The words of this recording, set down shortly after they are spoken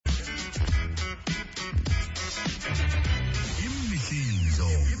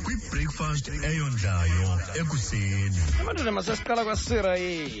i-breakfast eyondlayo ekuseni. Abantwana masasiqala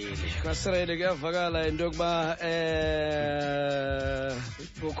kwaSirayeli kuyavakala into yokuba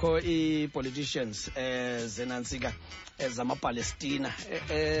kukho i-politicians zenantsika zamapalestina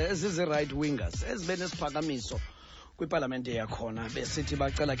ezizi-right wingers ezibe nesiphakamiso kwipalamente yakhona besithi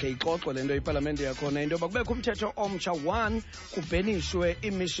bacela khe ixoxwe le nto ipalamente yakhona into yoba kubekho umthetho omtsha 1 kubhenishwe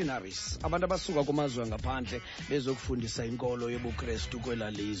ii-missionaries abantu abasuka kumazwe ngaphandle bezokufundisa inkolo yobuKrestu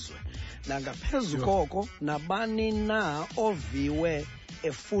kwela lizwe. Nangaphezu koko nabani na oviwe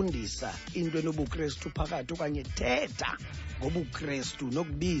efundisa into enobuKrestu phakathi okanye thetha ngobuKrestu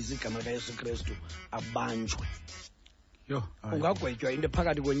nokubiza igama likaYesu Kristu abanjwe. Ungagwetywa into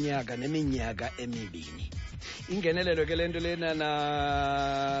phakathi konyaka neminyaka emibini. Ingenelelo ke lento lena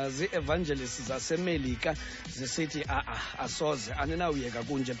nazi-evangelists zaseMelika zisithi asoze aninawuyeka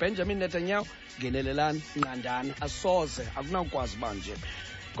kunje. Benjamin Netanyahu ngenelelani nqandani asoze akunawukwazi banje.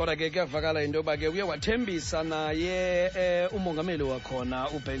 Kodwa ke kuyavakala into yoba ke uye wathembisa naye umongameli wakhona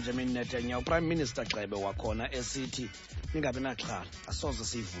uBenjamin Netanyahu, prime minister Gxebe wakhona, esithi ningabi naxhala, asoze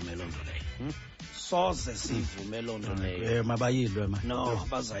siyivume loo nto leyo. Soze sivume loo nto leyo. Mabayilwe no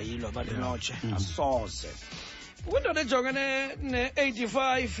bazayilwa balinotshe asoze. Kwindoda ejongene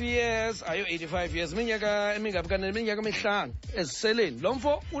ne-85 years ayo 85 years iminyaka emingaphi kanene iminyaka emihlanu eziseleni. Lo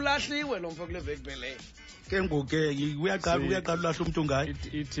mfo ulahliwe lo mfo kule veki pheleyo. Ke ngoku uyaqala ulahla umuntu ngayo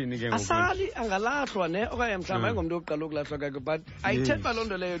ithini ke ngoku asali angalahlwa ne okanye mhlawumbi ayingomntu oqala ukulahla kakhe, but ayithetha loo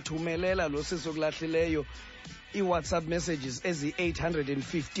nto leyo thumelela lo sisi okulahlileyo i-WhatsApp messages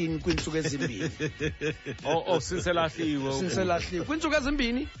ezi-815 kwiintsuku ezimbini. sinselahliwe kwiintsuku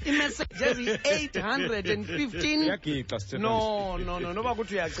ezimbini iimessages ezi-815. yagixa sithetha no noba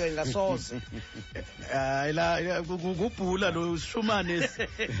kuthi uyacenga soze hayi kubhula lo shumane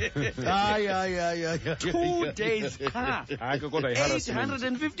hayi 2 days qha hayi kodwa i-harassment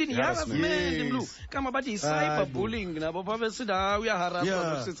 815 harassment mlu kama bathi i-cyberbullying nabo pha besithi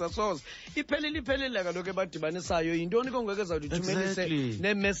uyaharaswa nositsa soze iphelile kaloku ebadibanisayo yintoni kongeke zawuthi ithumelise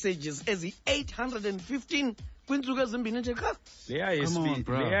nee-messages ezi-815 kwiintsuku ezimbini nje qha.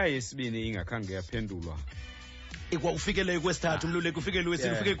 leya yesibini ingakhange yaphendulwa. Ufikele kwesithathu umluleki, ufikele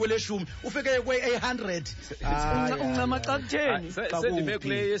kwesibini, ufike kweleshumi, ufike kwe-800. Uncama xa kutheni sendibe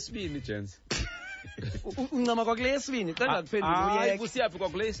kule yesibini gents. uncama kwakule yesibini xa ngakuphendula hayi kusiyaphi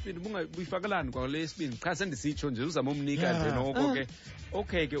kwakule yesibini buyifakelani kwakule yesibini cha sendisitsho nje uzama umnika nje noko ke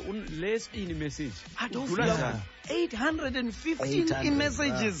okay ke le yesibini message udlula njani 815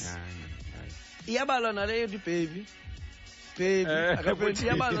 i-messages iyabalwa naleyo ndi baby akaphendula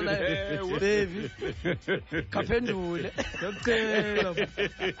iyabalwa nayo baby kaphendule yokucela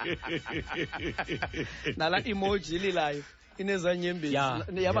nala emoji lilayo inezanyembezi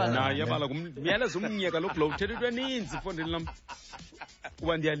yabala kumyalezo umnyaka lokho uthetha into eninzi mfondini lam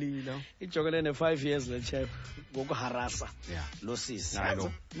kuba ndiyalila ijokene ne-5 years le chef ngokuharasa lo sisi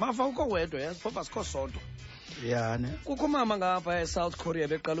mafa ukho wedwa yazi phoba sikho sodwa kukho umama ngapha eSouth Korea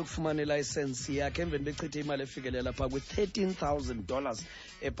beqala ukufumana ilayisensi yakhe emveni bechithe imali efikelela phaa kwi-$13,000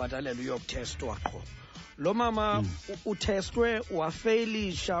 ebhatalela uyokuthestwa qho. Lo mama uthestwe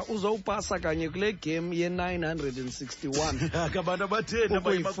wafeylisha uzowupasa kanye kule game ye-961 akabantu abatheni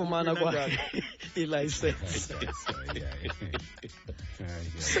ukuyifumana kwakhe ilayisensi.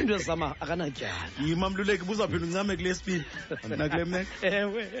 Sinto zama akanatyala imamluleki buzaphinda uncame kule sibini nakule mnek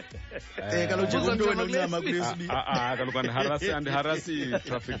ewe kaloku umuntu wena uncama kule sibini kaloku andiharasi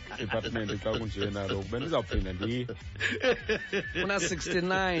traffic department xa kunjena lo bendizawuphinda ndiye una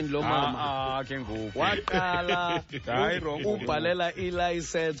 69 lo mama ke ngoku waqala ubhalela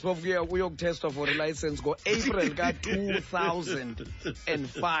i-license phofu uyokuthestwa for i-license ngo-April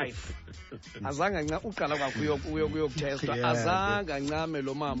ka-2005 azange uqala kwakho uyokuthestwa azange ancame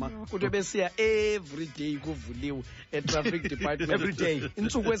lo mama kuthi besiya every day kuvuliwe e-traffic department every day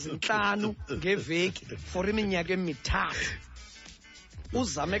intsuku ezinhlanu ngeveki for iminyaka emithathu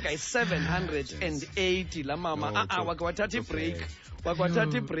uzame kayi-780 la mama wakhe wathatha ibreak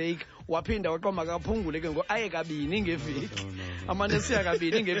waphinda waqoma kaphungule ke aye kabini ngeveki amane siya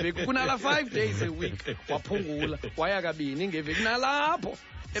kabini ngeveki kunala 5 days a week waphungula waya kabini ngeveki nalapho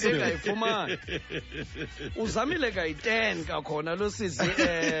ebengayifumani uzamile kayi-10 kakhona lo sizi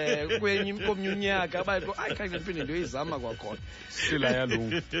komnye unyaka bayiko khange ndiphinde ndiyoyizama kwakhona sila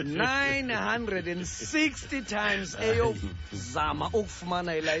yalungu 960 times eyozama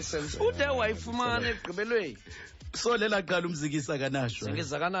ukufumana ilayisensi ude wayifumana ekugqibelweni So lela qala umzikisa kanashwa.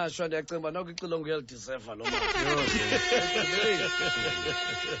 Singisa kanashwa ndiyacinga uba noko icilongo uyalidiserva lo mama.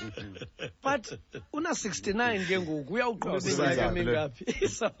 But una 69 ke ngoku uyawuqoba iminyaka emingaphi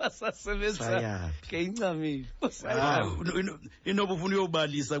sasebenza ke incamile. Inoba ufuna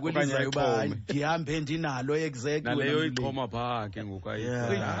uyobalisa kwelizayo uba ndihambe ndinalo exact naleyo iqhoma phaa ke ngoku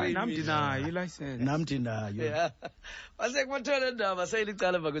nam ndinayo ilicense. Nam ndinayo. Wasekubathole indaba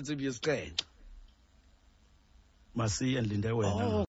seyilicala emva kwentsimbi yesixhenxe. Masiye ndilinde wena.